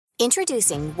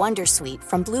Introducing Wondersuite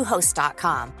from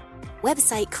Bluehost.com.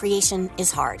 Website creation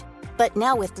is hard, but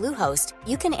now with Bluehost,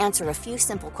 you can answer a few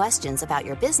simple questions about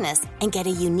your business and get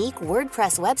a unique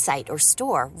WordPress website or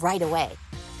store right away.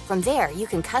 From there, you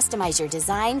can customize your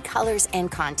design, colors,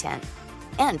 and content.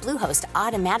 And Bluehost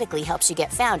automatically helps you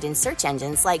get found in search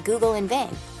engines like Google and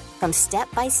Bing. From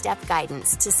step-by-step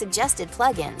guidance to suggested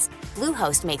plugins,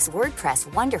 Bluehost makes WordPress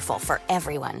wonderful for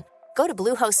everyone. Go to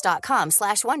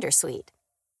bluehost.com/wondersuite.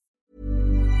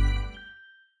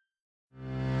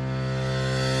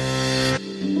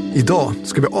 Idag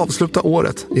ska vi avsluta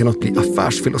året genom att bli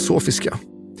affärsfilosofiska.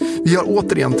 Vi har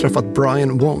återigen träffat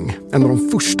Brian Wong, en av de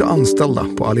första anställda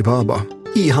på Alibaba,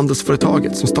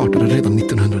 e-handelsföretaget som startade redan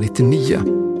 1999.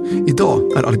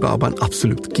 Idag är Alibaba en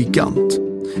absolut gigant.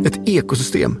 Ett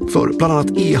ekosystem för bland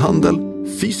annat e-handel,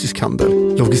 fysisk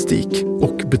handel, logistik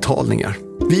och betalningar.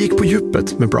 Vi gick på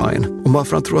djupet med Brian om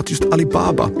varför han tror att just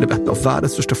Alibaba blev ett av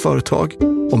världens största företag,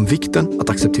 om vikten att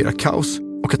acceptera kaos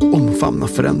och att omfamna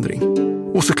förändring.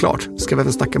 Och såklart ska vi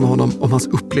även snacka med honom om hans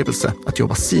upplevelse att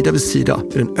jobba sida vid sida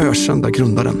med den ökända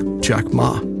grundaren Jack Ma.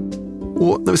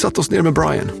 Och när vi satte oss ner med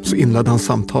Brian så inledde han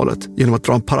samtalet genom att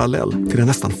dra en parallell till en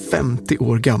nästan 50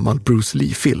 år gammal Bruce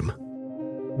Lee-film.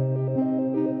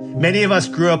 Many of us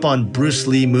grew up on Bruce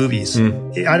Lee movies.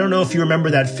 I don't know if you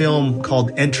remember that film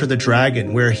called Enter the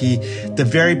Dragon, where the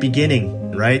very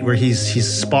beginning, right, where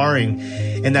he's sparring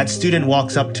and that student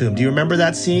walks up to him. Do you remember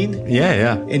that scene?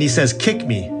 Yeah. And he says, "Kick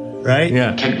me," right?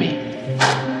 Yeah. Kick me.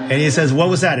 And he says, what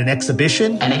was that, an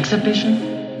exhibition? An exhibition?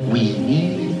 We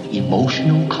need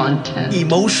emotional content.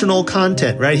 Emotional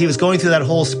content, right? He was going through that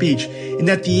whole speech. And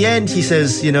at the end, he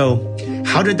says,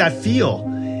 how did that feel?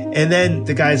 And then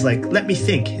the guy's like, let me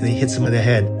think. And he hits him in the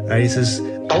head, right? He says,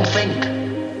 don't think,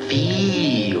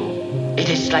 feel. It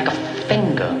is like a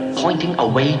finger pointing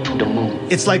away to the moon.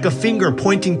 It's like a finger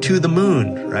pointing to the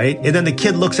moon, right? And then the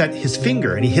kid looks at his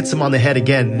finger and he hits him on the head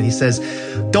again. And he says,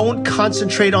 don't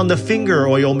concentrate on the finger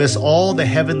or you'll miss all the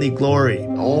heavenly glory.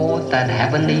 All that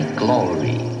heavenly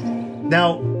glory.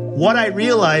 Now, what I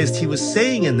realized he was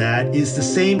saying in that is the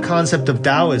same concept of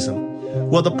Taoism.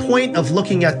 Well, the point of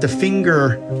looking at the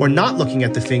finger or not looking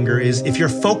at the finger is if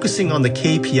you're focusing on the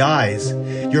KPIs,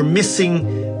 you're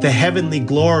missing the heavenly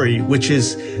glory, which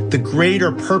is the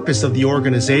greater purpose of the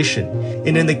organization.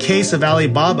 And in the case of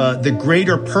Alibaba, the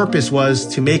greater purpose was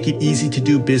to make it easy to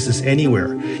do business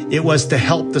anywhere. It was to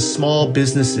help the small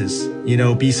businesses,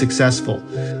 be successful.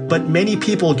 But many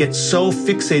people get so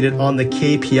fixated on the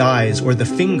KPIs or the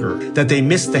finger that they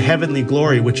miss the heavenly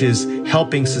glory, which is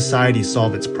helping society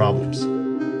solve its problems.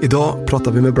 Idag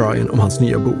pratar vi med Brian om hans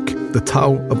nya bok, The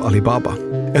Tao of Alibaba.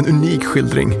 En unik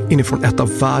skildring inifrån ett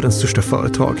av världens största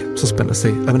företag som spänner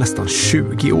sig över nästan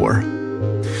 20 år.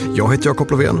 Jag heter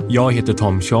Jakob Lovén. Jag heter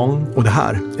Tom Chong. Och det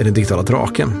här är Den digitala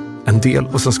draken, en del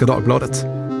av Svenska Dagbladet.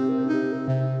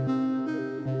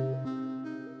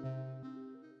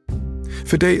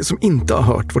 För dig som inte har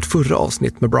hört vårt förra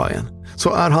avsnitt med Brian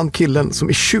så är han killen som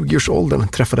i 20-årsåldern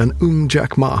träffade en ung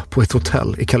Jack Ma på ett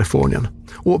hotell i Kalifornien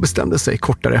och bestämde sig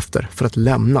kort därefter för att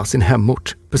lämna sin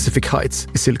hemort Pacific Heights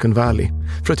i Silicon Valley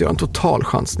för att göra en total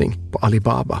chansning på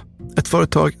Alibaba. Ett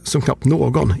företag som knappt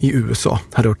någon i USA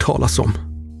hade hört talas om.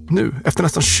 Nu, efter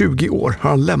nästan 20 år, har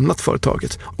han lämnat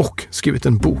företaget och skrivit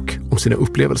en bok om sina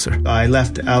upplevelser. I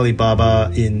left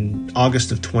Alibaba in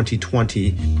August of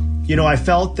 2020. I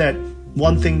felt that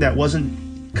one thing that wasn't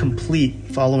complete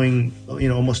following,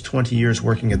 almost 20 years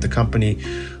working at the company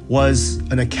was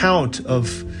an account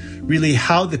of really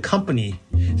how the company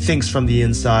thinks from the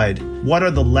inside. What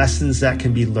are the lessons that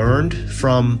can be learned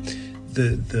from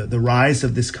the rise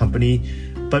of this company?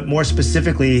 But more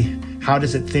specifically, how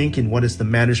does it think and what is the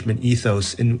management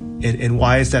ethos and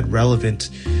why is that relevant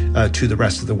to the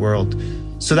rest of the world?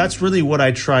 So that's really what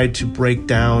I tried to break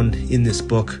down in this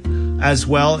book, as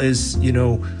well as,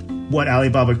 what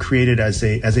Alibaba created as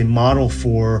a model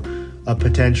for a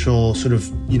potential sort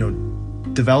of,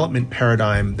 development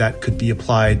paradigm that could be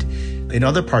applied in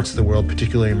other parts of the world,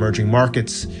 particularly emerging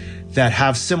markets that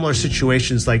have similar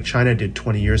situations like China did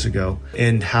 20 years ago,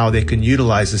 and how they can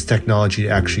utilize this technology to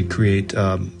actually create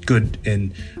good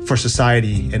for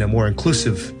society and a more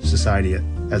inclusive society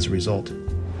as a result.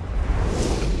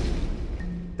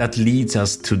 That leads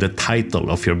us to the title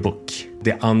of your book,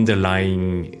 the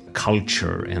underlying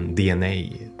culture and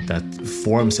DNA that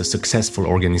forms a successful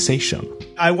organization.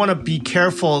 I want to be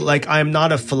careful, I'm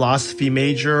not a philosophy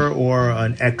major or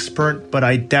an expert, but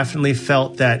I definitely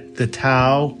felt that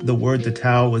the word the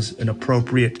Tao was an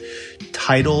appropriate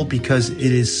title because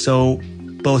it is so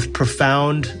both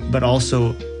profound but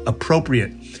also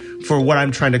appropriate for what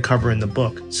I'm trying to cover in the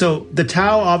book. So the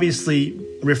Tao obviously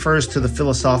refers to the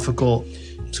philosophical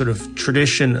sort of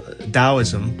tradition,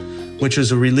 Taoism, which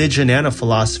is a religion and a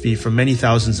philosophy from many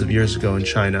thousands of years ago in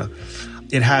China.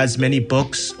 It has many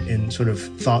books and sort of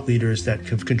thought leaders that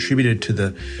have contributed to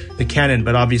the canon,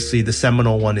 but obviously the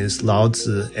seminal one is Lao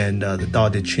Tzu and the Tao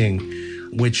Te Ching,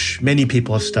 which many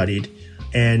people have studied,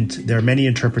 and there are many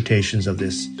interpretations of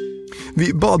this.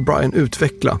 Vi bad Brian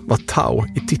utveckla vad Tao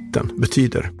i titeln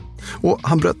betyder. Och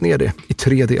han bröt ner det i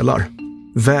 3 delar.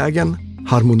 Vägen,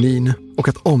 harmonin och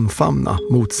att omfamna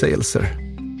motsägelser.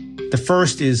 The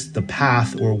first is the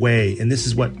path or way, and this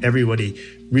is what everybody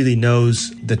really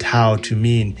knows the Tao to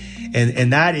mean.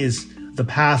 And that is the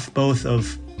path both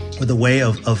of, or the way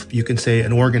of you can say,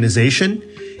 an organization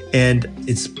and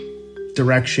its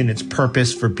direction, its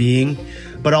purpose for being.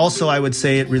 But also I would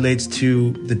say it relates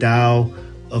to the Tao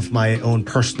of my own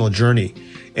personal journey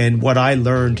and what I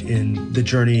learned in the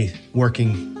journey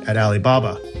working at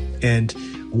Alibaba and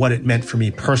what it meant for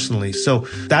me personally. So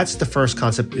that's the first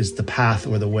concept, is the path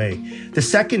or the way. The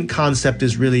second concept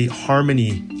is really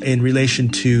harmony in relation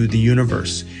to the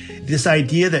universe. This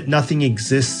idea that nothing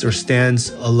exists or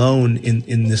stands alone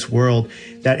in this world,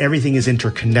 that everything is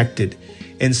interconnected.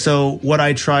 And so what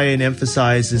I try and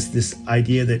emphasize is this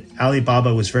idea that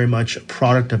Alibaba was very much a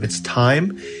product of its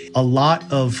time. A lot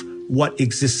of what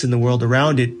exists in the world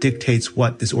around it dictates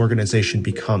what this organization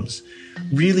becomes.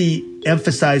 Really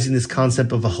emphasizing this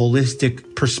concept of a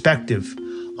holistic perspective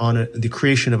on the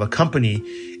creation of a company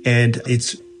and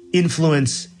its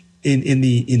influence in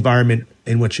the environment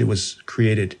in which it was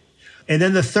created. And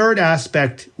then the third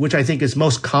aspect, which I think is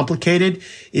most complicated,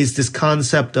 is this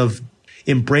concept of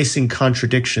embracing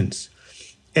contradictions.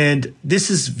 And this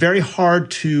is very hard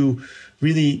to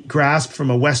really grasp from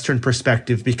a Western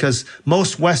perspective because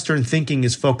most Western thinking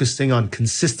is focusing on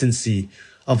consistency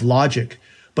of logic.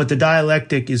 But the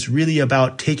dialectic is really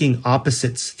about taking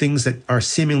opposites, things that are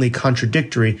seemingly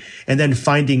contradictory, and then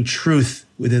finding truth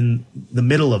within the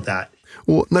middle of that.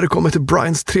 Och när det kommer till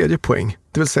Brians tredje poäng,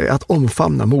 det vill säga att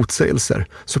omfamna motsägelser,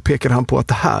 så pekar han på att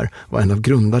det här var en av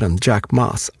grundaren Jack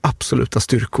Ma's absoluta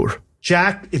styrkor.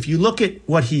 Jack, if you look at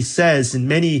what he says in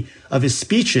many of his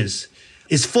speeches,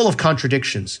 is full of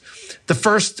contradictions. The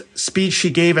first speech he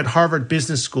gave at Harvard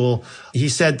Business School, he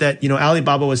said that,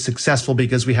 Alibaba was successful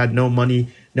because we had no money,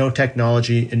 no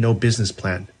technology, and no business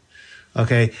plan.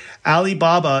 Okay.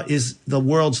 Alibaba is the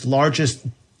world's largest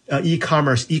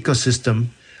e-commerce ecosystem,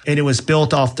 and it was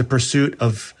built off the pursuit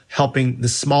of helping the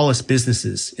smallest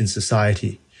businesses in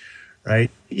society.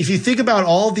 Right? If you think about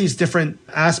all these different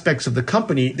aspects of the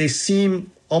company, they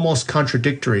seem almost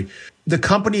contradictory. The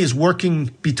company is working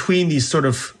between these sort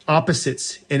of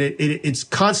opposites, and it's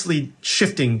constantly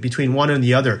shifting between one and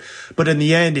the other. But in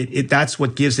the end, that's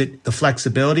what gives it the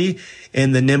flexibility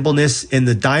and the nimbleness and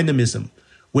the dynamism,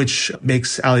 which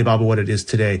makes Alibaba what it is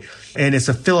today. And it's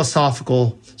a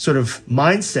philosophical sort of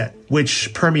mindset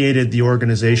which permeated the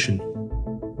organization.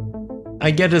 I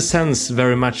get a sense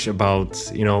very much about,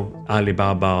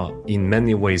 Alibaba in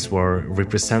many ways were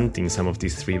representing some of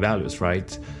these three values,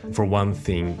 right? For one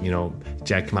thing,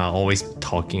 Jack Ma always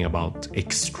talking about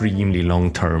extremely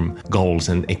long-term goals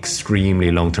and extremely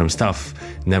long-term stuff,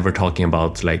 never talking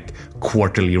about like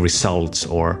quarterly results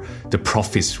or the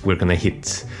profits we're going to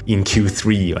hit in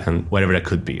Q3 and whatever that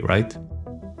could be, right?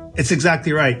 It's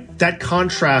exactly right. That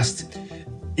contrast,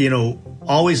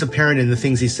 always apparent in the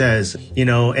things he says,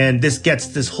 and this gets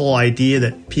this whole idea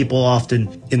that people often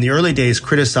in the early days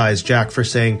criticize Jack for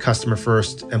saying customer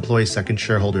first, employee second,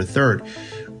 shareholder third.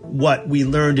 What we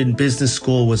learned in business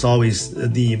school was always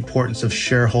the importance of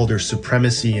shareholder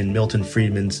supremacy in Milton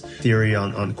Friedman's theory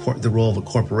on the role of a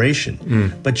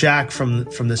corporation. But Jack from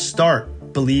the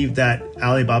start believed that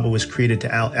Alibaba was created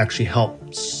to actually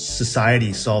help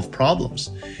society solve problems.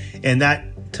 And that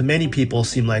to many people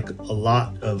seem like a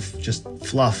lot of just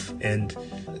fluff and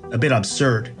a bit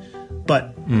absurd.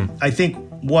 But I think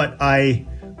what I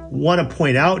want to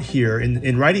point out here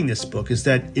in writing this book is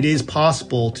that it is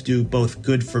possible to do both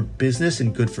good for business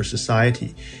and good for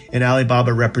society. And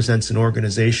Alibaba represents an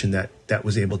organization that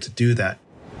was able to do that.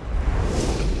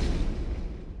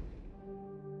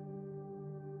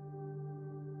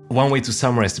 One way to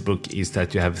summarize the book is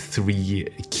that you have three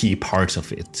key parts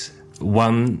of it.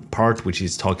 One part which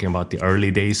is talking about the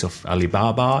early days of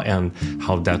Alibaba and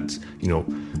how that,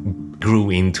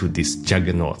 grew into this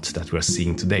juggernaut that we're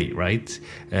seeing today, right?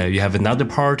 You have another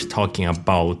part talking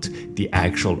about the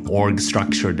actual org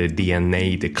structure, the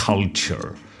DNA, the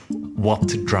culture, what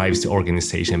drives the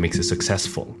organization, makes it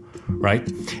successful,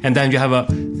 right? And then you have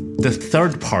the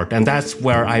third part, and that's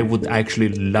where I would actually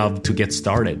love to get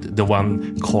started, the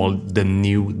one called the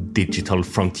new digital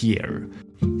frontier.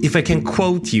 If I can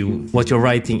quote you, what you're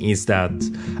writing is that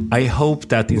I hope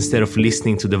that instead of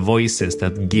listening to the voices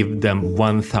that give them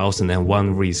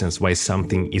 1001 reasons why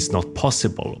something is not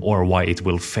possible or why it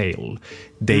will fail,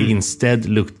 they instead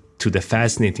look to the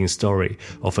fascinating story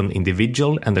of an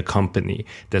individual and a company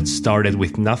that started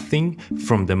with nothing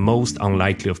from the most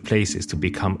unlikely of places to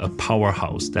become a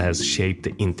powerhouse that has shaped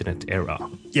the internet era.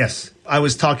 Yes, I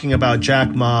was talking about Jack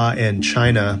Ma and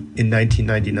China in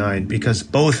 1999 because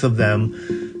both of them,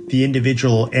 the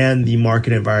individual and the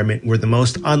market environment, were the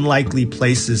most unlikely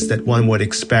places that one would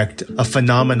expect a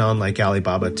phenomenon like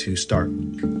Alibaba to start.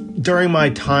 During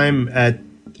my time at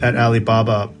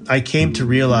Alibaba, I came to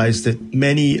realize that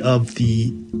many of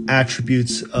the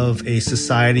attributes of a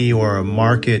society or a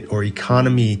market or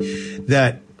economy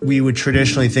that we would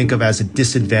traditionally think of as a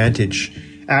disadvantage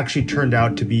actually turned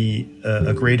out to be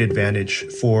a great advantage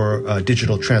for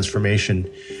digital transformation.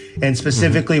 And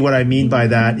specifically what I mean by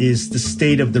that is the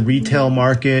state of the retail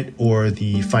market or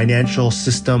the financial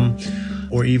system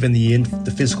or even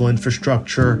the physical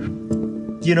infrastructure.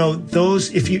 You know, those,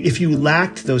 if you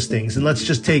lacked those things, and let's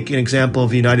just take an example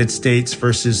of the United States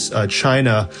versus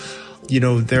China, you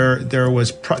know,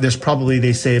 there's probably,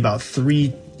 they say, about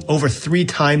over three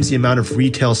times the amount of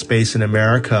retail space in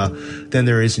America than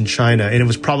there is in China. And it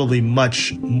was probably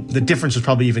the difference was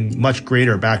probably even much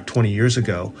greater back 20 years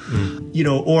ago. You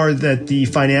know, or that the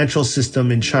financial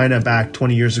system in China back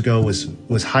 20 years ago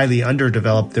was highly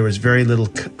underdeveloped. There was very little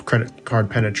credit card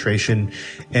penetration.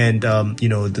 And, you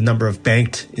know, the number of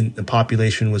banked in the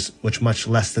population was much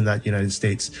less than that United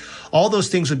States. All those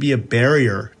things would be a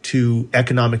barrier to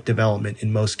economic development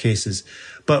in most cases.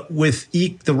 But with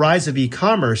the rise of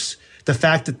e-commerce, the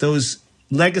fact that those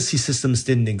legacy systems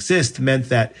didn't exist meant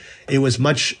that it was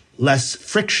much less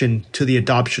friction to the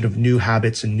adoption of new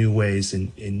habits and new ways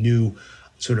and new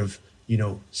sort of, you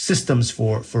know, systems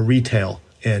for retail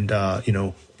and, you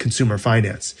know, consumer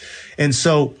finance. And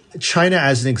so China,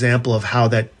 as an example of how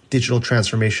that digital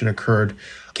transformation occurred,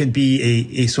 can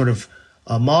be a sort of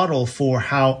a model for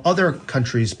how other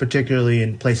countries, particularly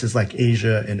in places like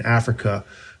Asia and Africa,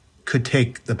 could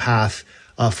take the path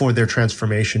for their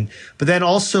transformation. But then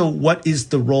also, what is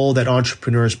the role that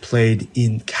entrepreneurs played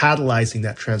in catalyzing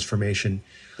that transformation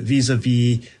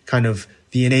vis-a-vis kind of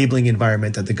the enabling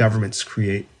environment that the governments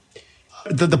create?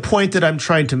 The point that I'm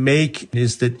trying to make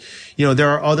is that, you know, there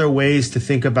are other ways to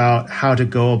think about how to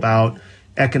go about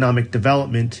economic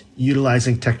development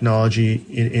utilizing technology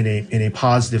in a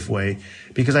positive way.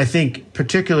 Because I think,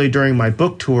 particularly during my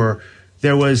book tour,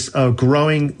 there is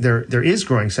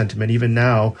growing sentiment even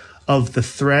now of the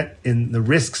threat and the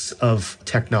risks of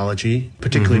technology,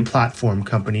 particularly platform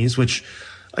companies, which,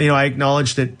 you know, I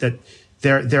acknowledge that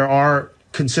there are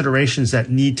considerations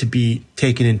that need to be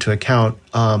taken into account.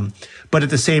 But at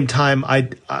the same time,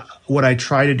 what I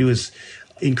try to do is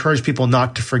encourage people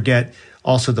not to forget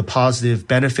also the positive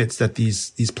benefits that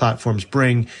these platforms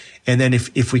bring. And then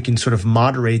if we can sort of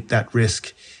moderate that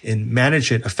risk and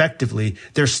manage it effectively,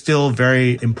 there's still a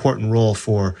very important role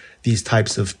for these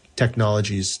types of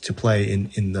technologies to play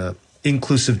in the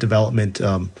inclusive development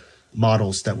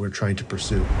models that we're trying to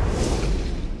pursue.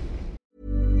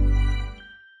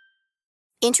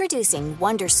 Introducing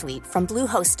Wondersuite from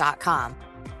Bluehost.com.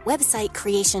 Website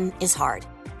creation is hard,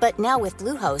 but now with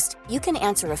Bluehost, you can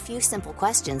answer a few simple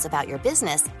questions about your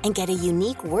business and get a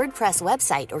unique WordPress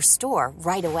website or store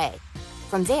right away.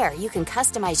 From there, you can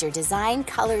customize your design,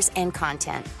 colors, and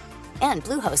content. And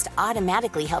Bluehost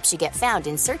automatically helps you get found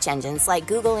in search engines like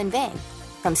Google and Bing.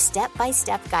 From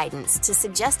step-by-step guidance to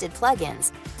suggested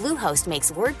plugins, Bluehost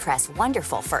makes WordPress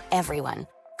wonderful for everyone.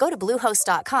 Go to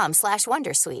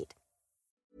bluehost.com/wondersuite.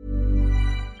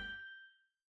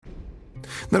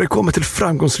 När det kommer till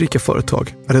framgångsrika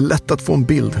företag är det lätt att få en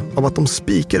bild av att de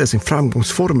spikade sin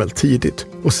framgångsformel tidigt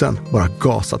och sen bara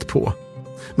gasat på.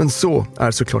 Men så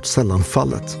är såklart sällan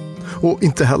fallet. Och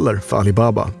inte heller för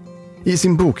Alibaba. I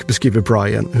sin bok beskriver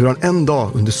Brian hur han en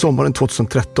dag under sommaren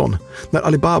 2013, när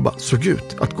Alibaba såg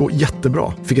ut att gå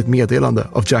jättebra, fick ett meddelande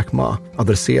av Jack Ma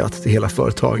adresserat till hela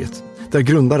företaget. Där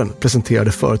grundaren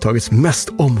presenterade företagets mest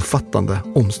omfattande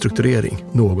omstrukturering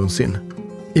någonsin.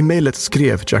 I mejlet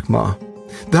skrev Jack Ma: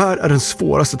 "Det här är den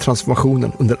svåraste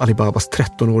transformationen under Alibabas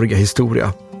 13-åriga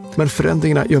historia. Men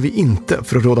förändringarna gör vi inte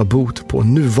för att råda bot på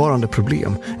nuvarande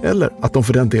problem eller att de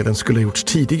för den delen skulle ha gjorts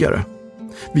tidigare.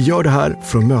 Vi gör det här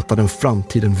för att möta den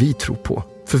framtiden vi tror på.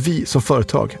 För vi som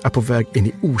företag är på väg in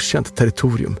i okänt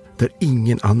territorium där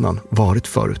ingen annan varit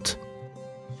förut."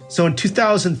 So in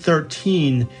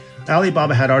 2013,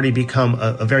 Alibaba had already become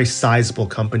a very sizable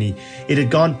company. It had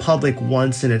gone public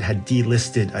once and it had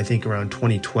delisted, I think, around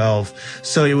 2012.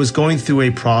 So it was going through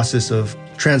a process of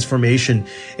transformation.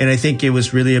 And I think it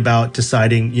was really about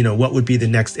deciding, what would be the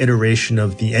next iteration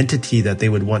of the entity that they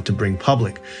would want to bring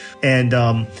public.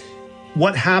 And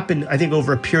what happened, I think,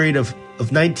 over a period of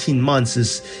 19 months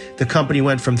is the company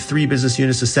went from 3 business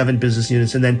units to 7 business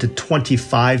units and then to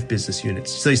 25 business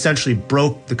units. So essentially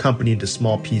broke the company into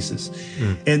small pieces.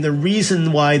 And the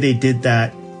reason why they did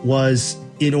that was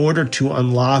in order to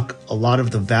unlock a lot of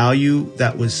the value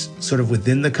that was sort of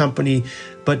within the company,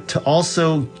 but to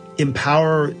also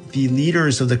empower the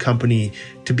leaders of the company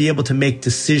to be able to make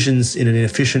decisions in an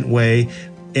efficient way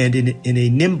and in a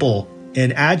nimble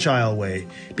and agile way.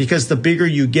 Because the bigger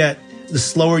you get, the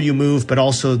slower you move, but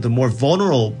also the more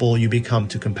vulnerable you become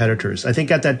to competitors. I think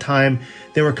at that time,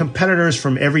 there were competitors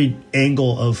from every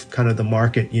angle of kind of the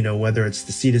market, whether it's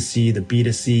the C2C, the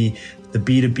B2C, the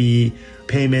B2B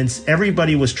payments.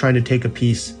 Everybody was trying to take a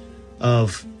piece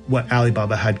of what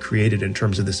Alibaba had created in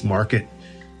terms of this market.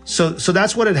 So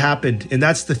that's what had happened. And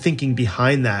that's the thinking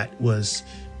behind that, was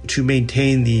to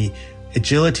maintain the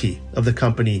agility of the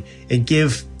company and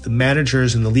give the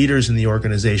managers and the leaders in the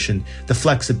organization the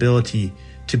flexibility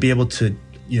to be able to,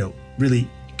 really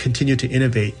continue to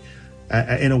innovate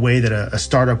in a way that a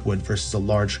startup would versus a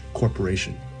large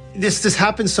corporation. This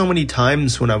happened so many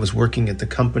times when I was working at the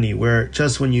company, where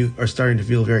just when you are starting to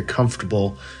feel very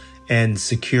comfortable and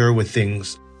secure with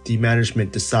things, the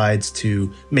management decides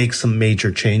to make some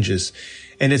major changes.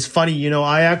 And it's funny,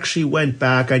 I actually went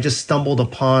back, I just stumbled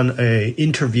upon an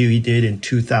interview he did in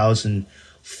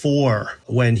 2004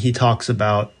 when he talks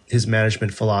about his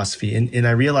management philosophy. And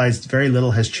I realized very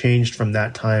little has changed from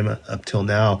that time up till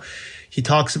now. He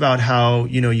talks about how,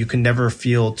 you can never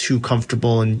feel too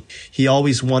comfortable, and he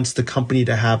always wants the company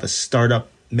to have a startup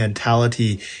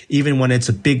mentality. Even when it's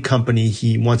a big company,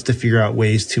 he wants to figure out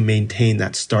ways to maintain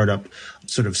that startup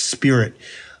sort of spirit,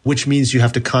 which means you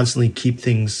have to constantly keep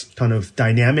things kind of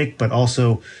dynamic, but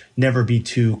also never be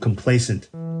too complacent.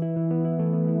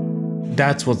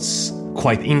 That's what's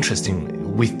quite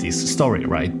interesting with this story,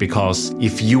 right? Because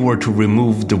if you were to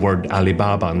remove the word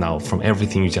Alibaba now from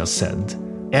everything you just said,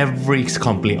 every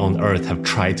company on earth have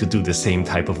tried to do the same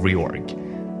type of reorg.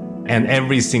 And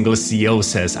every single CEO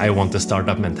says, I want the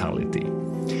startup mentality.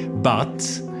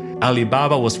 But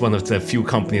Alibaba was one of the few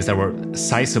companies that were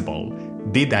sizable,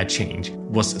 did that change,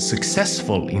 was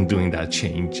successful in doing that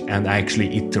change, and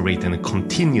actually iterate and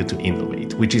continue to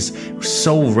innovate, which is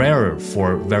so rare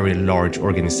for very large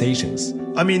organizations.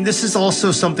 I mean, this is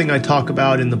also something I talk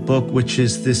about in the book, which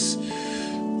is this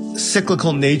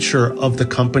cyclical nature of the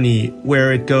company,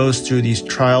 where it goes through these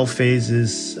trial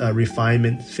phases,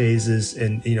 refinement phases,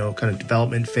 and, kind of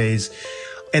development phase.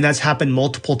 And that's happened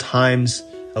multiple times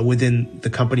within the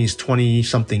company's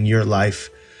 20-something year life.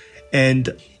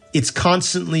 And it's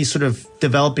constantly sort of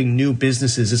developing new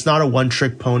businesses. It's not a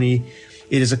one-trick pony.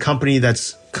 It is a company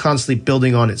that's constantly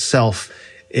building on itself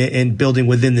and building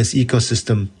within this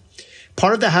ecosystem.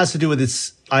 Part of that has to do with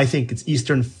its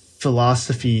Eastern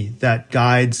philosophy that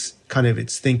guides kind of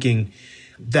its thinking,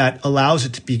 that allows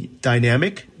it to be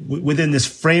dynamic within this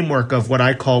framework of what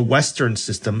I call Western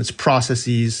system. It's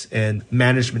processes and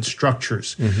management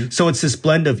structures. Mm-hmm. So it's this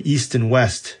blend of East and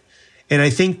West. And I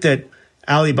think that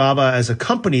Alibaba as a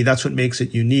company, that's what makes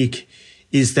it unique,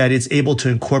 is that it's able to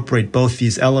incorporate both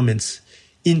these elements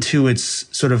into its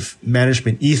sort of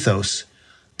management ethos.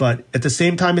 But at the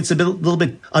same time, it's a little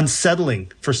bit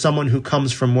unsettling for someone who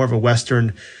comes from more of a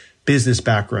Western business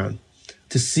background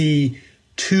to see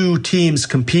two teams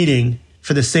competing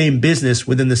for the same business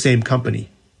within the same company.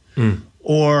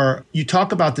 Or you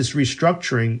talk about this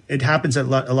restructuring, it happens at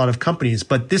a lot of companies,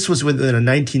 but this was within a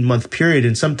 19-month period.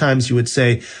 And sometimes you would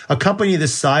say a company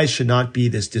this size should not be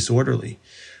this disorderly.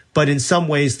 But in some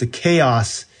ways, the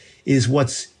chaos is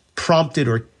what's prompted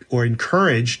or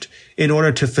encouraged in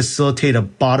order to facilitate a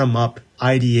bottom-up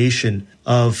ideation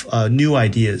of new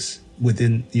ideas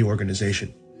within the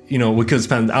organization. We could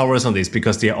spend hours on this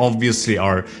because there obviously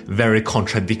are very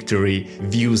contradictory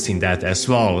views in that as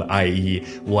well, i.e.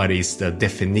 what is the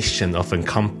definition of a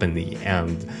company?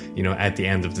 And, at the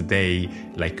end of the day,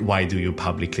 why do you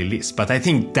publicly list? But I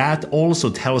think that also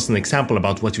tells an example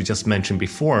about what you just mentioned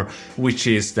before, which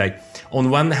is on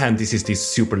one hand, this is this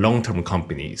super long-term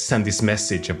company, send this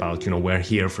message about, we're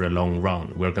here for a long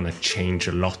run, we're going to change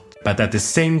a lot. But at the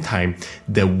same time,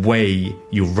 the way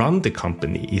you run the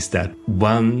company is that,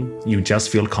 one, you just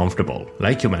feel comfortable,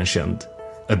 like you mentioned.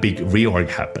 a big reorg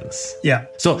happens. Yeah.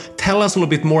 So tell us a little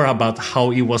bit more about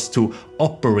how it was to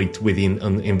operate within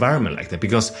an environment like that,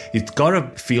 because it gotta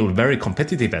feel very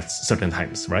competitive at certain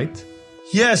times, right?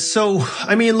 Yes. So,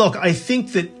 I mean, look, I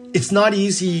think that it's not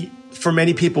easy for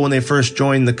many people when they first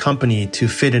join the company to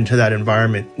fit into that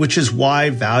environment, which is why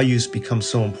values become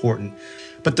so important.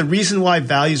 But the reason why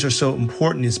values are so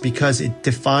important is because it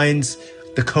defines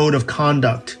the code of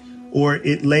conduct, or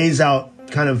it lays out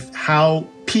kind of how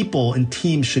people and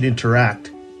teams should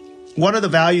interact. One of the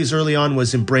values early on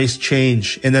was embrace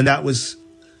change. And then that was,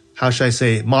 how should I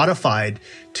say, modified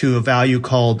to a value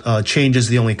called change is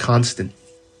the only constant.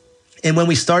 And when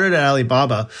we started at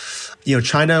Alibaba,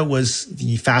 China was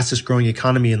the fastest growing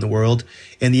economy in the world,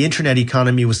 and the internet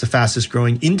economy was the fastest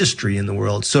growing industry in the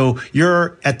world. So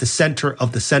you're at the center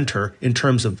of the center in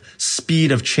terms of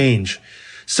speed of change.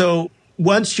 So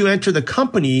once you enter the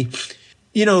company,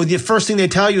 the first thing they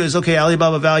tell you is, okay,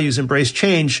 Alibaba values embrace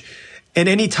change. And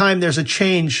anytime there's a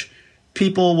change,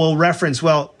 people will reference,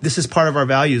 well, this is part of our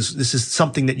values. This is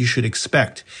something that you should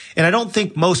expect. And I don't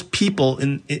think most people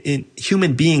in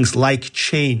human beings like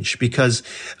change, because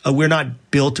we're not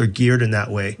built or geared in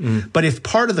that way. But if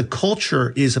part of the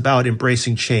culture is about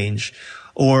embracing change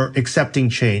or accepting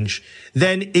change,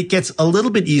 then it gets a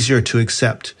little bit easier to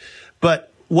accept.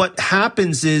 But what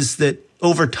happens is that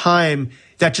over time,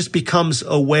 that just becomes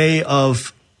a way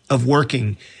of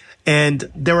working.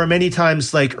 And there were many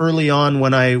times, like early on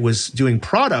when I was doing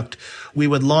product, we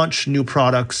would launch new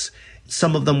products.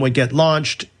 Some of them would get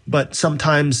launched, but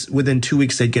sometimes within 2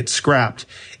 weeks they'd get scrapped.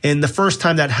 And the first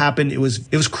time that happened, it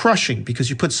was crushing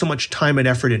because you put so much time and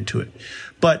effort into it.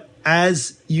 But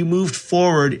as you moved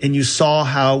forward and you saw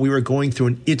how we were going through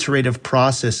an iterative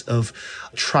process of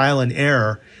trial and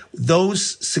error,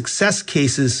 those success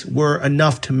cases were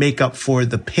enough to make up for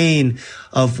the pain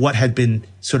of what had been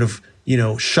sort of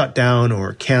shut down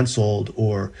or canceled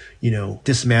or,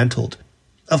 dismantled.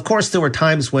 Of course, there were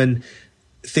times when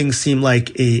things seemed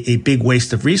like a big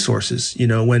waste of resources,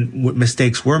 when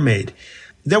mistakes were made.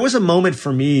 There was a moment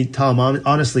for me, Tom,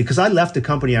 honestly, because I left the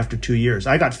company after 2 years.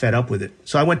 I got fed up with it.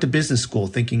 So I went to business school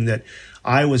thinking that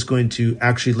I was going to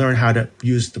actually learn how to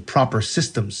use the proper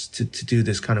systems to do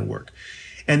this kind of work.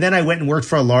 And then I went and worked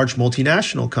for a large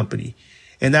multinational company.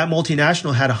 And that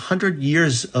multinational had 100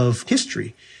 years of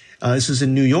history. This was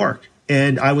in New York,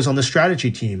 and I was on the strategy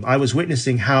team. I was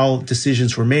witnessing how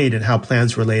decisions were made and how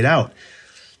plans were laid out.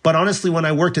 But honestly, when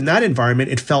I worked in that environment,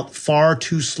 it felt far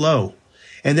too slow.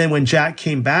 And then when Jack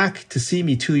came back to see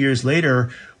me 2 years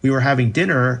later, we were having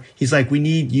dinner. He's like, we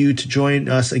need you to join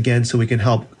us again so we can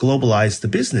help globalize the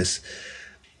business.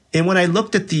 And when I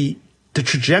looked at the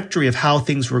trajectory of how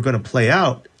things were going to play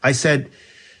out, I said,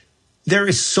 there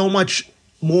is so much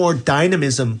more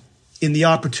dynamism in the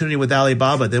opportunity with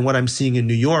Alibaba than what I'm seeing in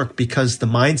New York, because the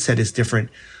mindset is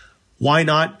different. Why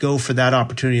not go for that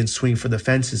opportunity and swing for the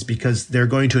fences? Because they're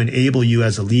going to enable you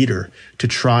as a leader to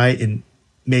try and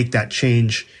make that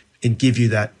change and give you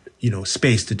that,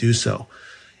 space to do so.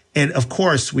 And of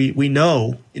course, we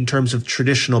know in terms of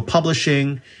traditional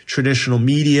publishing, traditional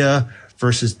media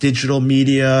versus digital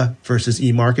media versus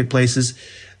e-marketplaces,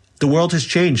 the world has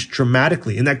changed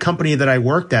dramatically. And that company that I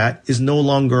worked at is no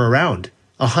longer around.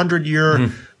 100-year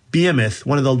behemoth,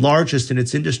 one of the largest in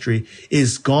its industry,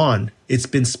 is gone. It's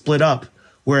been split up.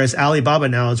 Whereas Alibaba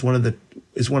now is one of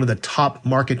the top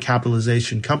market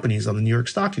capitalization companies on the New York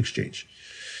Stock Exchange.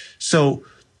 So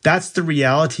that's the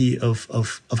reality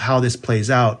of how this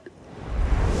plays out.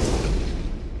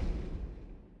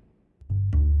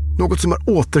 Något som är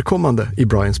återkommande i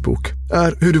Brians bok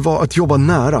är hur det var att jobba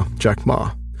nära Jack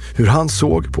Ma. Hur han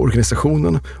såg på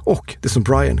organisationen och det som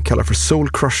Brian kallar för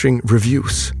soul-crushing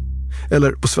reviews.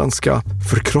 Eller på svenska,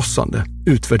 förkrossande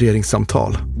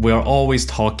utvärderingssamtal. We are always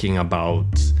talking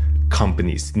about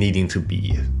companies needing to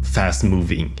be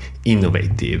fast-moving,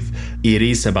 innovative. It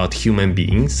is about human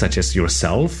beings such as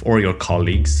yourself or your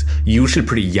colleagues, usually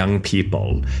pretty young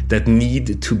people, that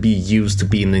need to be used to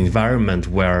be in an environment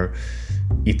where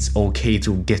it's okay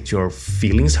to get your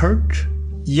feelings hurt.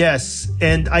 Yes,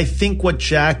 and I think what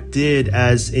Jack did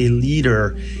as a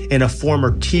leader and a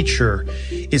former teacher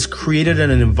is created an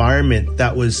environment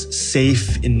that was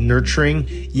safe and nurturing,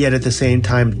 yet at the same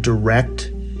time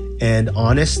direct and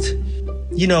honest.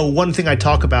 One thing I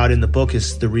talk about in the book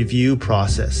is the review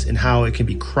process and how it can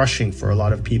be crushing for a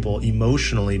lot of people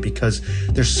emotionally because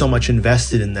there's so much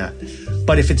invested in that.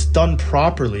 But if it's done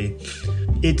properly,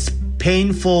 it's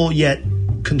painful yet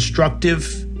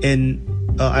constructive and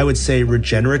I would say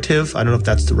regenerative. I don't know if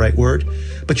that's the right word,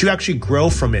 but you actually grow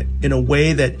from it in a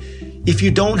way that if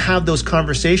you don't have those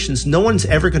conversations, no one's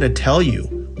ever going to tell you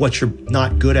what you're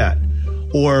not good at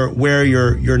or where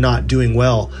you're not doing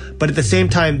well. But at the same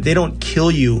time, they don't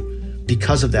kill you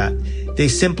because of that. They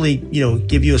simply,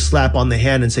 give you a slap on the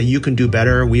hand and say, you can do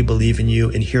better. We believe in you.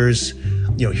 And here's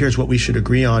what we should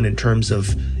agree on in terms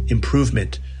of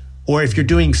improvement. Or if you're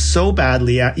doing so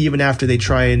badly, even after they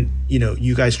try and,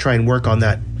 you guys try and work on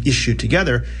that issue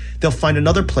together, they'll find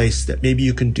another place that maybe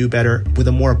you can do better with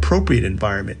a more appropriate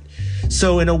environment.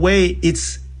 So in a way,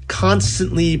 it's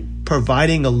constantly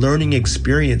providing a learning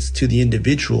experience to the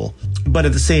individual, but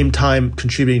at the same time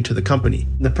contributing to the company.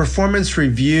 The performance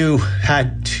review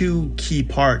had two key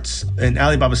parts, and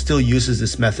Alibaba still uses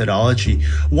this methodology.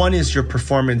 One is your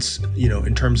performance,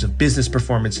 in terms of business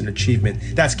performance and achievement.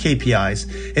 That's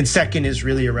KPIs. And second is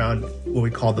really around what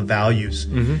we call the values.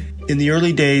 In the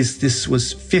early days, this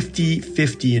was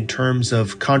 50-50 in terms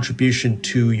of contribution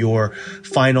to your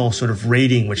final sort of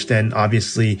rating, which then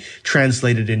obviously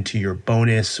translated into your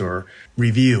bonus or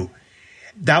review.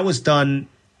 That was done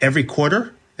every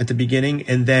quarter at the beginning,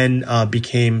 and then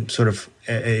became sort of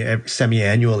a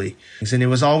semi-annually. And it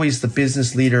was always the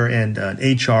business leader and an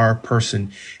HR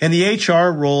person. And the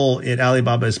HR role at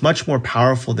Alibaba is much more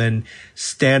powerful than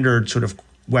standard sort of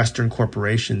Western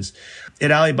corporations.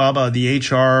 At Alibaba, the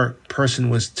HR person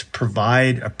was to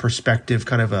provide a perspective,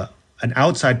 kind of an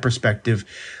outside perspective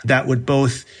that would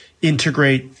both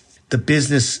integrate the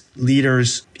business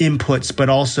leaders' inputs, but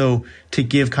also to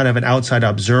give kind of an outside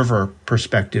observer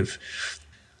perspective.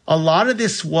 A lot of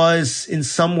this was in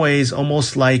some ways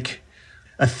almost like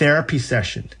a therapy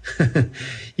session,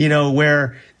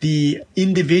 where the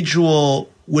individual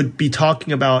would be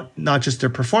talking about not just their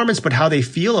performance, but how they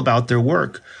feel about their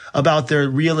work, about their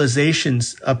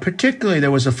realizations. Particularly,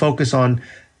 there was a focus on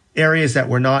areas that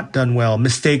were not done well,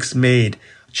 mistakes made,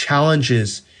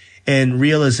 challenges, and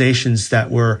realizations that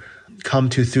were come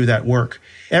to through that work.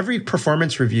 Every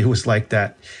performance review was like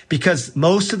that because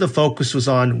most of the focus was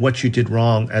on what you did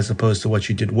wrong as opposed to what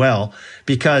you did well,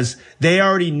 because they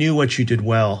already knew what you did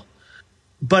well.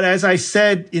 But as I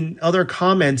said in other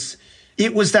comments,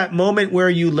 it was that moment where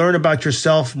you learn about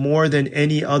yourself more than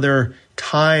any other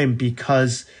time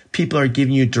because people are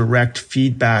giving you direct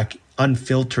feedback,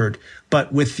 unfiltered,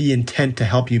 but with the intent to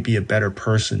help you be a better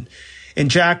person. And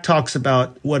Jack talks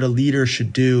about what a leader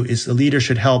should do is the leader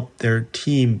should help their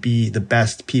team be the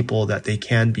best people that they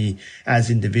can be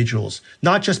as individuals,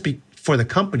 not just for the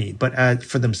company, but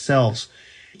for themselves.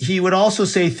 He would also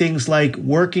say things like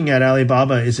working at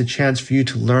Alibaba is a chance for you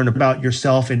to learn about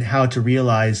yourself and how to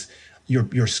realize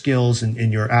your skills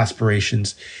and your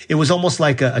aspirations. It was almost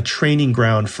like a training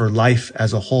ground for life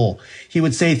as a whole. He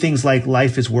would say things like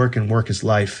life is work and work is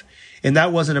life. And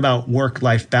that wasn't about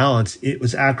work-life balance. It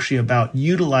was actually about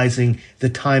utilizing the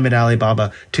time at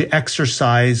Alibaba to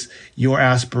exercise your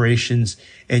aspirations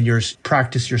and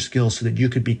practice your skills so that you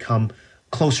could become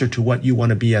closer to what you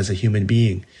want to be as a human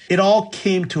being. It all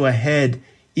came to a head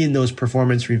in those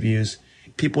performance reviews.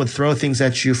 People would throw things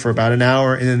at you for about an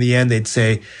hour, and in the end, they'd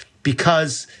say,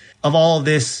 because of all of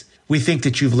this, we think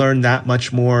that you've learned that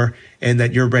much more and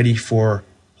that you're ready for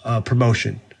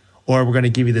promotion. Or we're going to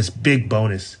give you this big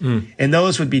bonus. And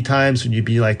those would be times when you'd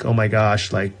be like, oh my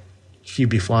gosh, like you'd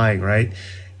be flying, right?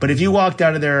 But if you walked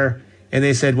out of there and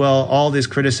they said, well, all this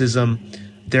criticism,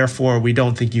 therefore we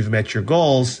don't think you've met your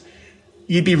goals,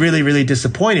 you'd be really, really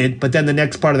disappointed. But then the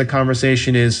next part of the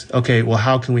conversation is, okay, well,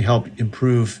 how can we help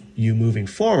improve you moving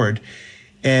forward?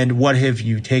 And what have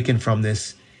you taken from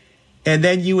this? And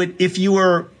then you would, if you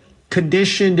were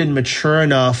conditioned and mature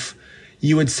enough,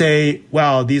 you would say,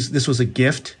 wow, this was a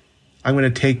gift. I'm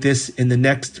going to take this in the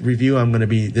next review. I'm going to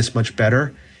be this much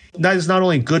better. That is not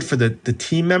only good for the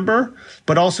team member,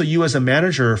 but also you as a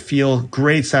manager feel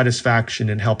great satisfaction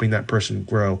in helping that person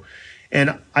grow.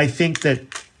 And I think that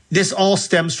this all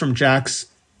stems from Jack's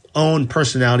own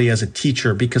personality as a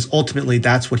teacher, because ultimately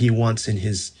that's what he wants in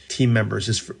his team members,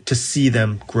 is to see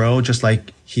them grow just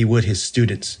like he would his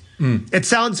students. It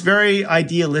sounds very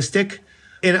idealistic,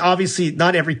 and obviously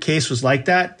not every case was like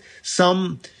that.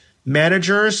 Some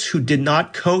managers who did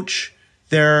not coach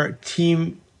their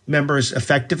team members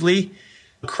effectively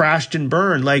crashed and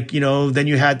burned. Then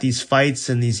you had these fights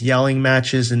and these yelling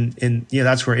matches, and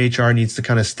that's where HR needs to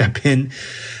kind of step in.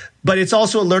 But it's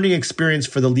also a learning experience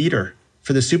for the leader,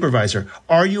 for the supervisor.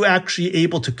 Are you actually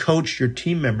able to coach your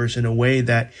team members in a way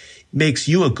that makes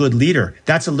you a good leader?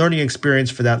 That's a learning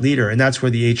experience for that leader. And that's where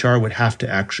the HR would have to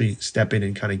actually step in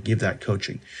and kind of give that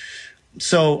coaching.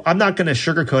 So I'm not going to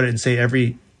sugarcoat it and say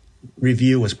every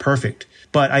review was perfect.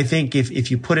 But I think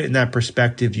if you put it in that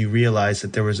perspective, you realize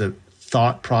that there was a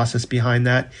thought process behind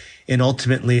that. And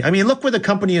ultimately, look where the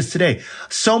company is today.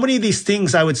 So many of these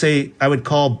things I would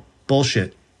call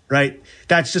bullshit, right?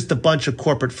 That's just a bunch of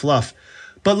corporate fluff.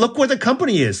 But look where the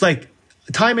company is. Like,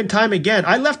 time and time again,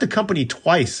 I left the company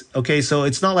twice. Okay, so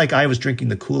it's not like I was drinking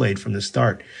the Kool-Aid from the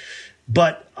start.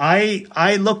 But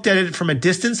I looked at it from a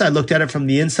distance. I looked at it from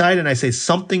the inside, and I say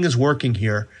something is working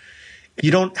here.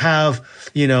 You don't have,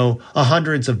 a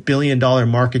hundreds of billion-dollar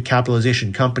market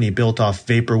capitalization company built off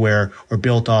vaporware or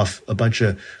built off a bunch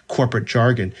of corporate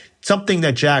jargon. Something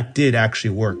that Jack did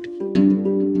actually worked.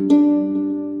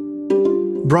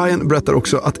 Brian berättar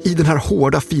också att i den här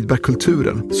hårda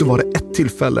feedbackkulturen så var det ett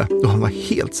tillfälle då han var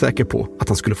helt säker på att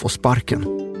han skulle få sparken.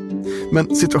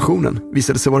 Men situationen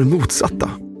visade sig vara den motsatta.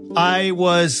 I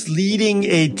was leading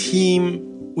a team,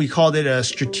 we called it a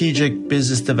strategic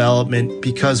business development,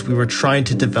 because we were trying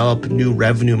to develop new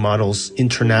revenue models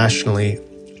internationally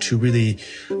to really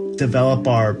develop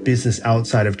our business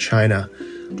outside of China.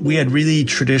 We had really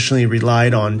traditionally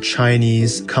relied on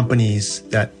Chinese companies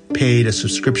that paid a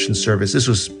subscription service. This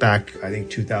was back, I think,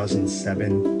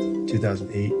 2007,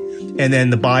 2008. And then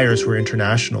the buyers were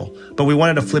international. But we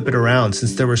wanted to flip it around.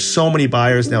 Since there were so many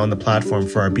buyers now on the platform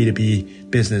for our B2B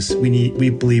business, we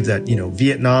believe that,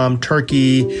 Vietnam,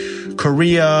 Turkey,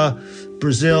 Korea,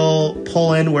 Brazil,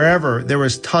 Poland, wherever, there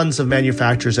was tons of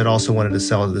manufacturers that also wanted to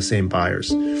sell to the same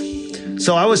buyers.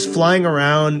 So I was flying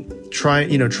around trying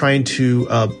to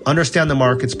understand the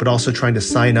markets, but also trying to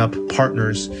sign up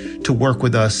partners to work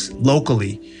with us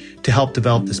locally to help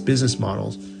develop this business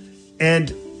model.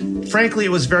 And frankly,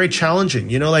 it was very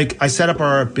challenging. I set up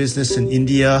our business in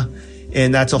India,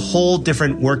 and that's a whole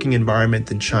different working environment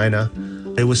than China.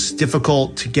 It was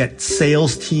difficult to get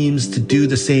sales teams to do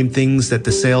the same things that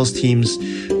the sales teams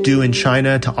do in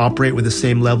China, to operate with the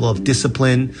same level of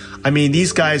discipline. I mean,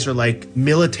 these guys are like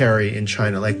military in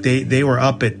China. Like they were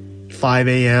up at 5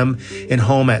 a.m. and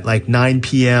home at like 9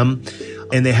 p.m.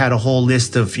 And they had a whole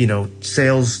list of,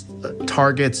 sales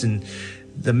targets and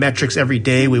the metrics every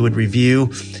day we would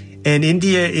review. And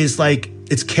India is like,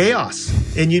 it's chaos.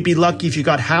 And you'd be lucky if you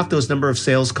got half those number of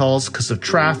sales calls because of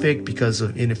traffic, because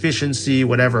of inefficiency,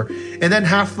 whatever. And then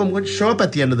half of them wouldn't show up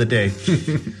at the end of the day.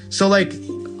 So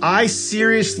I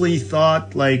seriously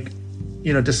thought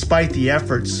despite the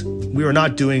efforts, we were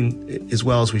not doing as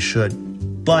well as we should.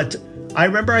 But I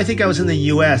remember, I think I was in the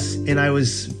US and I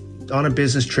was on a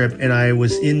business trip and I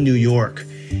was in New York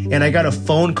and I got a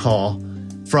phone call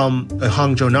from a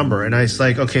Hangzhou number. And I was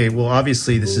like, okay, well,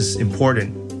 obviously this is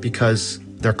important because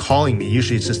they're calling me.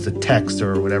 Usually it's just a text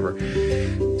or whatever.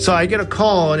 So I get a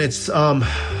call and it's,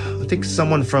 I think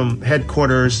someone from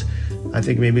headquarters, I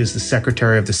think maybe it was the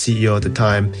secretary of the CEO at the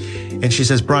time. And she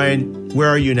says, Brian, where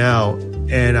are you now?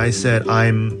 And I said,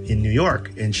 I'm in New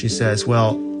York. And she says,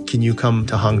 well, can you come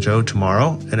to Hangzhou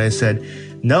tomorrow? And I said,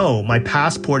 no, my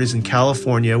passport is in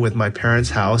California with my parents'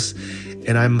 house,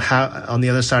 and I'm on the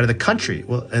other side of the country.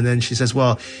 Well, and then she says,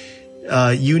 well,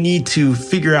 you need to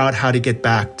figure out how to get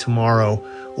back tomorrow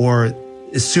or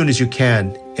as soon as you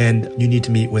can, and you need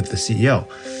to meet with the CEO.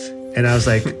 And I was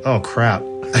like, oh, crap.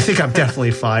 I think I'm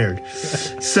definitely fired.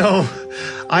 So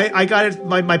I got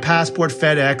my passport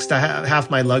FedExed. Half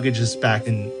my luggage is back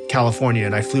in California,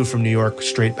 and I flew from New York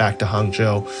straight back to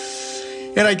Hangzhou.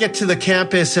 And I get to the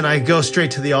campus, and I go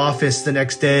straight to the office the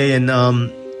next day, and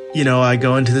I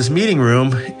go into this meeting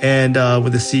room and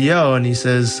with the CEO, and he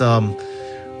says,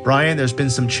 Brian, there's been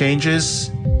some changes.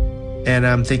 And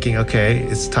I'm thinking, okay,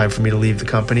 it's time for me to leave the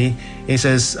company. And he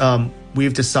says,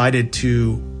 we've decided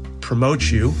to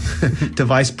promote you to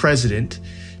vice president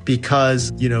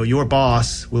because, your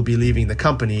boss will be leaving the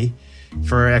company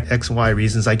for X and Y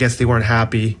reasons. I guess they weren't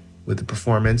happy with the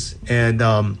performance. And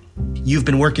you've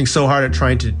been working so hard at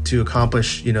trying to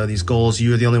accomplish, these goals.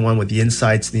 You're the only one with the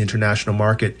insights in the international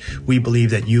market. We believe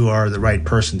that you are the right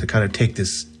person to kind of take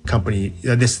this company,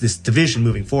 this division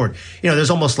moving forward.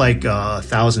 There's almost like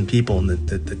 1,000 people in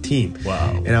the team.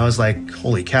 Wow. And I was like,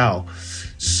 holy cow.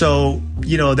 So,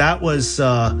 that was,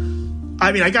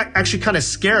 I got actually kind of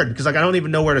scared because I don't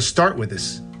even know where to start with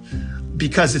this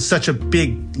because it's such a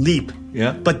big leap.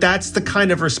 Yeah. But that's the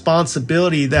kind of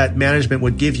responsibility that management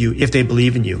would give you if they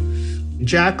believe in you.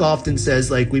 Jack often says,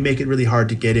 we make it really hard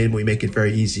to get in. We make it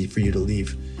very easy for you to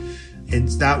leave. And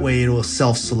that way it will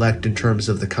self-select in terms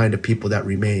of the kind of people that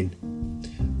remain.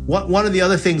 One of the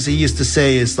other things he used to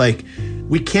say is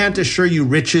we can't assure you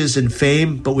riches and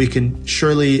fame, but we can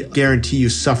surely guarantee you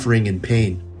suffering and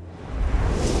pain.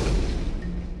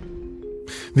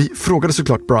 Vi frågade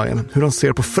såklart Brian hur han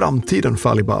ser på framtiden för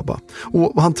Alibaba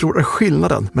och vad han tror är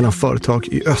skillnaden mellan företag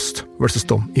i öst versus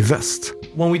de i väst.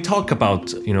 When we talk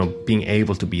about, being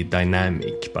able to be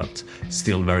dynamic but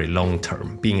still very long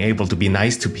term, being able to be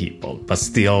nice to people but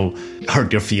still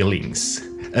hurt your feelings,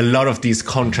 a lot of these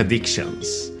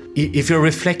contradictions If you're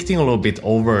reflecting a little bit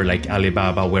over like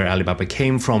Alibaba, where Alibaba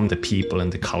came from, the people and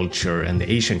the culture and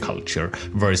the Asian culture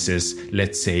versus,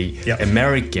 let's say,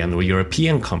 American or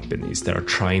European companies that are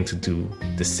trying to do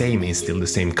the same, instill the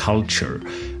same culture,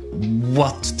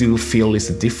 what do you feel is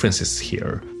the differences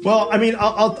here? Well, I mean,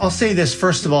 I'll say this.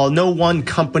 First of all, no one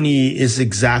company is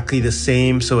exactly the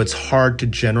same, so it's hard to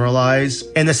generalize.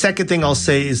 And the second thing I'll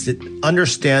say is that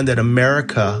understand that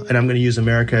America, and I'm going to use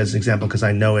America as an example because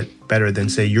I know it better than,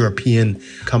 say, European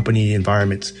company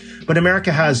environments. But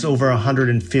America has over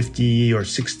 150 or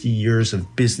 60 years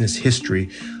of business history.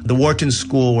 The Wharton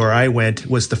School where I went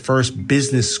was the first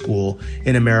business school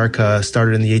in America,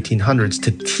 started in the 1800s,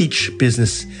 to teach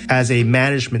business as a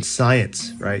management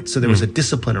science, right? So there was a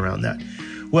discipline around that.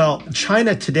 Well,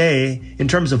 China today, in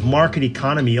terms of market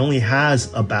economy, only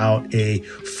has about a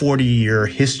 40-year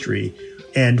history.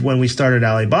 And when we started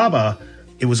Alibaba,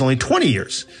 it was only 20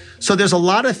 years. So there's a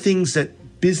lot of things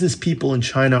that business people in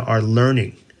China are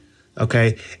learning.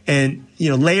 Okay. And,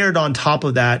 layered on top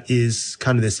of that is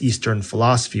kind of this Eastern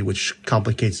philosophy, which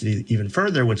complicates it even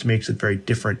further, which makes it very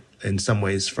different in some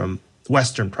ways from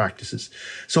Western practices.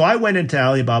 So I went into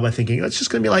Alibaba thinking it's just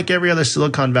going to be like every other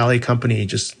Silicon Valley company,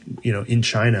 just, in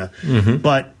China.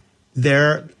 But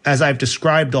there, as I've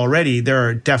described already, there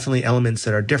are definitely elements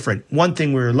that are different. One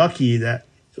thing we were lucky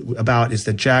about is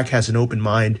that Jack has an open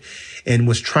mind and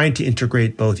was trying to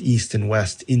integrate both East and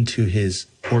West into his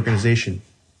organization.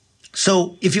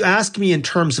 So if you ask me in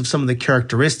terms of some of the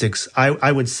characteristics,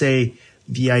 I would say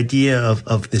the idea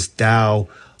of this Tao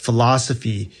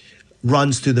philosophy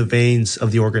runs through the veins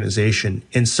of the organization.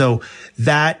 And so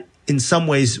that, in some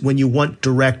ways, when you want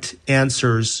direct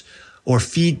answers or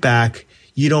feedback,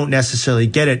 you don't necessarily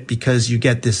get it because you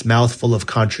get this mouthful of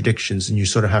contradictions and you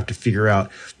sort of have to figure out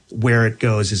where it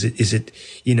goes. Is it,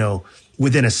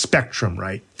 within a spectrum,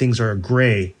 right? Things are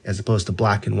gray as opposed to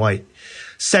black and white.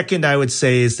 Second, I would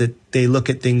say is that they look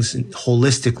at things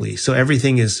holistically. So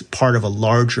everything is part of a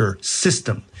larger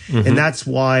system. And that's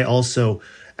why also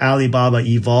Alibaba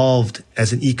evolved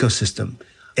as an ecosystem.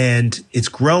 And it's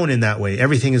grown in that way.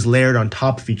 Everything is layered on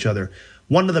top of each other.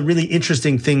 One of the really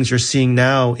interesting things you're seeing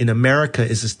now in America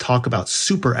is this talk about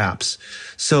super apps.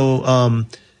 So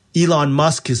Elon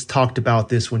Musk has talked about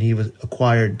this when he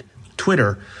acquired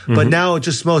Twitter. But now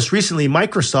just most recently,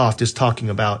 Microsoft is talking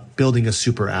about building a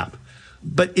super app.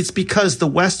 But it's because the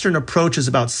Western approach is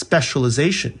about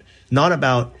specialization, not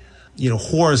about,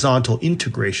 horizontal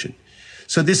integration.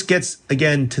 So this gets,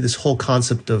 again, to this whole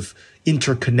concept of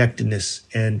interconnectedness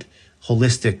and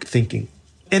holistic thinking.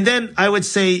 And then I would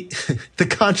say the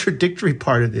contradictory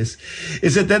part of this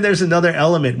is that then there's another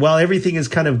element. While everything is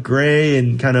kind of gray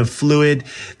and kind of fluid,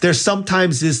 there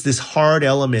sometimes is this hard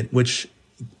element, which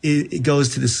it goes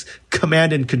to this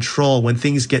command and control when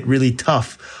things get really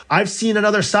tough. I've seen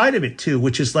another side of it too,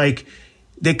 which is like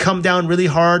they come down really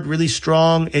hard, really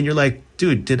strong. And you're like,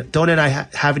 dude, don't I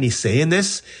have any say in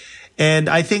this? And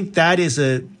I think that is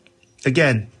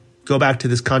again, go back to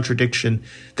this contradiction.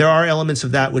 There are elements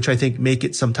of that which I think make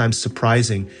it sometimes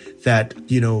surprising that,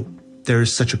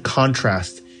 there's such a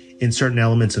contrast in certain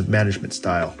elements of management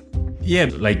style. Yeah,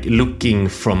 like looking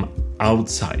from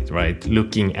outside, right?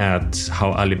 Looking at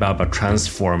how Alibaba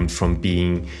transformed from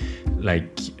being like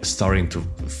starting to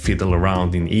fiddle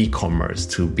around in e-commerce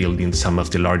to building some of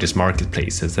the largest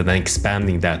marketplaces and then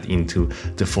expanding that into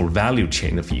the full value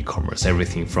chain of e-commerce,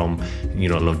 everything from,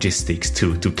 logistics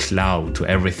to cloud to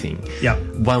everything. Yeah.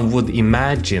 One would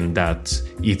imagine that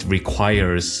it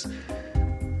requires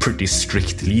pretty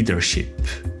strict leadership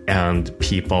and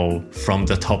people from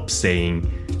the top saying,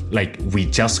 like, we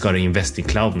just got to invest in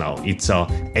cloud now. It's a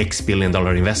X billion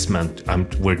dollar investment.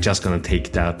 And we're just going to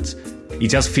take that. It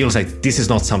just feels like this is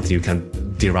not something you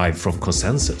can derive from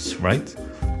consensus, right?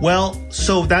 Well,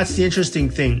 so that's the interesting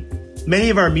thing. Many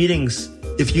of our meetings,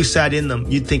 if you sat in them,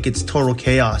 you'd think it's total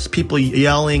chaos. People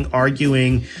yelling,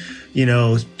 arguing,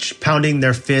 pounding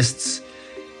their fists.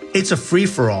 It's a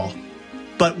free-for-all.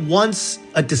 But once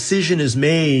a decision is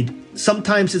made,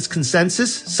 sometimes it's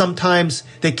consensus. Sometimes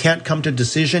they can't come to a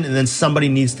decision and then somebody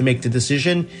needs to make the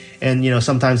decision. And,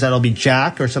 sometimes that'll be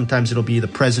Jack or sometimes it'll be the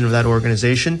president of that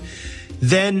organization.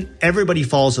 Then everybody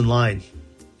falls in line.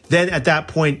 Then at that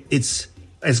point, it's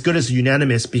as good as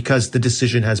unanimous because the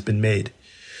decision has been made.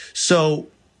 So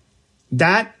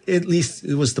that, at least,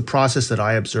 it was the process that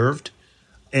I observed.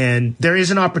 And there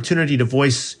is an opportunity to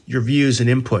voice your views and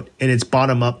input, and it's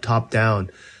bottom up, top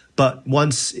down. But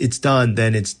once it's done,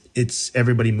 then it's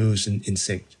everybody moves in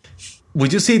sync.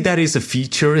 Would you say that is a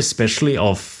feature, especially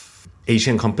of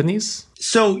Asian companies?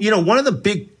 So, one of the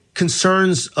big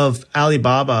concerns of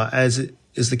Alibaba, as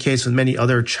is the case with many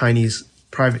other Chinese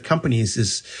private companies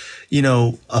is,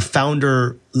 a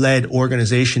founder-led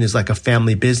organization is like a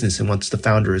family business. And once the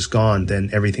founder is gone, then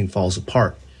everything falls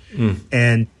apart.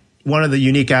 And one of the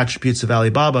unique attributes of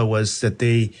Alibaba was that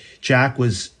Jack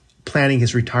was planning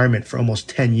his retirement for almost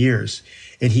 10 years.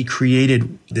 And he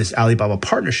created this Alibaba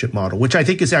partnership model, which I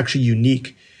think is actually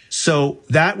unique. So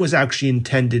that was actually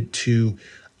intended to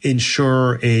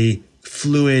ensure a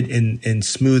fluid and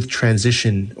smooth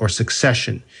transition or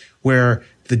succession, where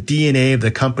the DNA of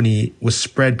the company was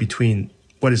spread between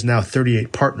what is now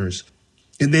 38 partners.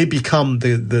 And they become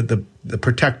the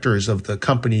protectors of the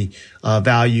company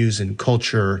values and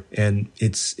culture and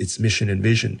its mission and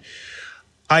vision.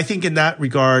 I think in that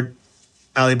regard,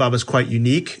 Alibaba is quite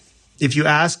unique. If you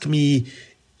ask me,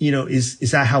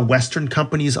 is that how Western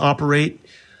companies operate?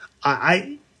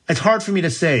 It's hard for me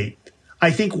to say. I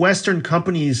think Western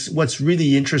companies, what's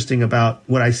really interesting about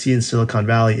what I see in Silicon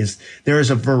Valley is there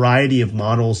is a variety of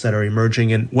models that are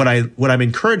emerging. And what I'm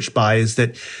encouraged by is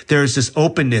that there is this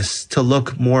openness to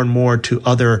look more and more to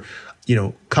other,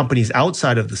 companies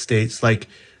outside of the States. Like,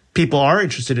 people are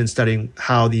interested in studying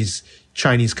how these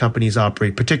Chinese companies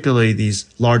operate, particularly these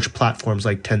large platforms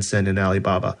like Tencent and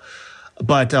Alibaba.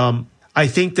 But I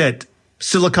think that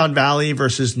Silicon Valley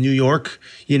versus New York,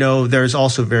 there's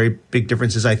also very big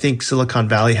differences. I think Silicon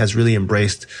Valley has really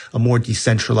embraced a more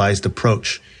decentralized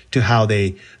approach to how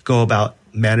they go about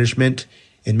management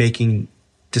and making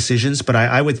decisions. But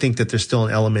I would think that there's still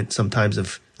an element sometimes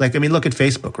of, look at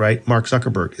Facebook, right? Mark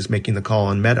Zuckerberg is making the call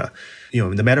on Meta,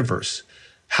 in the metaverse.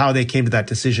 How they came to that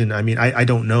decision, I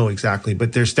don't know exactly,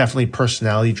 but there's definitely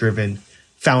personality-driven,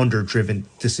 founder-driven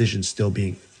decisions still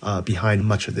being behind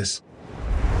much of this.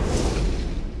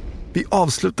 Vi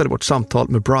avslutade vårt samtal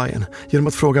med Brian genom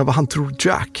att fråga vad han tror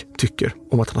Jack tycker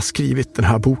om att han har skrivit den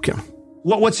här boken.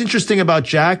 What's interesting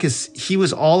about Jack is he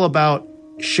was all about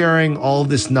sharing all of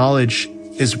this knowledge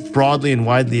as broadly and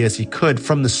widely as he could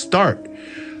from the start.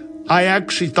 I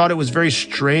actually thought it was very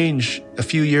strange a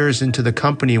few years into the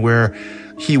company where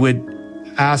he would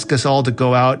ask us all to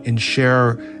go out and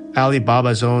share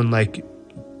Alibaba's own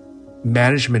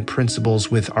management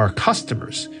principles with our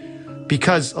customers.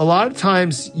 Because a lot of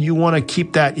times you want to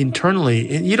keep that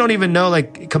internally. And you don't even know,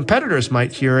 competitors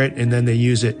might hear it and then they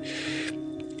use it.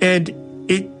 And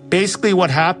it basically what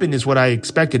happened is what I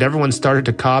expected. Everyone started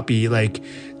to copy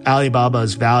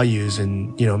Alibaba's values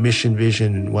and, mission,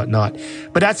 vision and whatnot.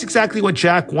 But that's exactly what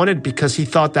Jack wanted because he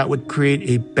thought that would create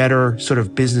a better sort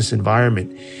of business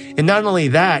environment. And not only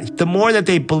that, the more that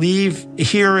they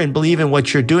hear and believe in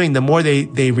what you're doing, the more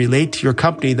they relate to your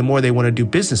company, the more they want to do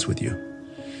business with you.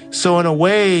 So in a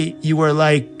way, you were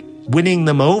winning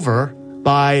them over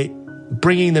by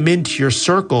bringing them into your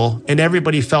circle, and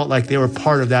everybody felt like they were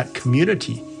part of that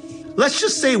community. Let's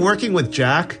just say working with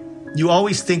Jack, you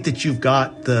always think that you've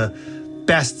got the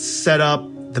best setup,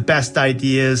 the best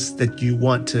ideas that you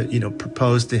want to,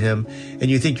 propose to him, and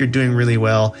you think you're doing really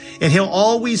well. And he'll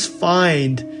always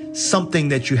find something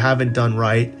that you haven't done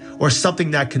right or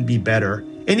something that can be better.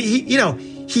 And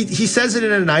he says it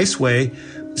in a nice way.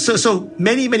 So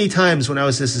many, many times when I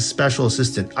was his special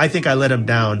assistant, I think I let him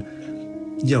down,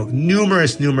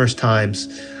 numerous times,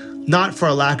 not for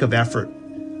a lack of effort,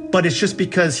 but it's just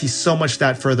because he's so much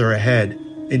that further ahead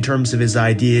in terms of his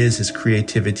ideas, his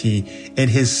creativity, and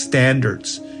his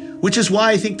standards, which is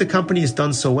why I think the company has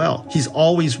done so well. He's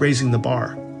always raising the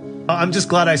bar. I'm just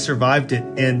glad I survived it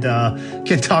and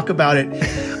can talk about it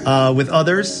with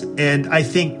others. And I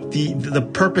think the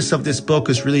purpose of this book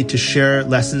is really to share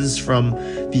lessons from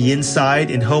the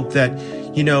inside and hope that,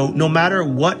 no matter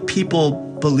what people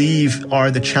believe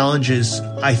are the challenges,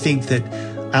 I think that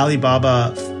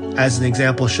Alibaba, as an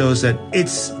example, shows that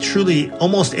it's truly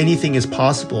almost anything is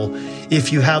possible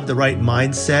if you have the right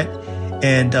mindset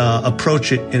and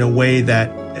approach it in a way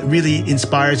that really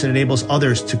inspires and enables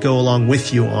others to go along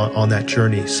with you on that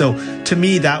journey. So to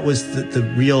me, that was the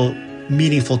real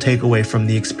meaningful takeaway from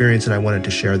the experience, and I wanted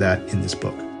to share that in this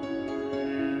book.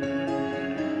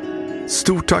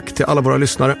 Stort tack till alla våra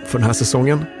lyssnare för den här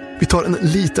säsongen. Vi tar en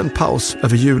liten paus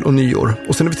över jul och nyår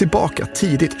och sen är vi tillbaka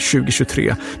tidigt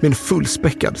 2023 med en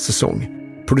fullspäckad säsong.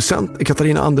 Producent är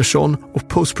Katarina Andersson och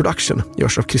postproduction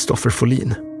görs av Kristoffer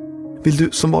Folin. Vill du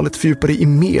som vanligt fördjupa dig i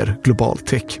mer global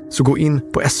tech så gå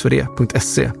in på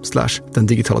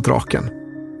svd.se/dendigitaladraken.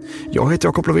 Jag heter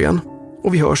Jakob Lovén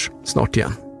och vi hörs snart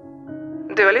igen.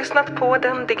 Du har lyssnat på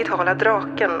Den digitala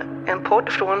draken, en podd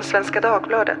från Svenska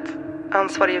Dagbladet.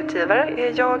 Ansvarig utgivare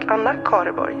är jag, Anna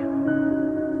Kareborg.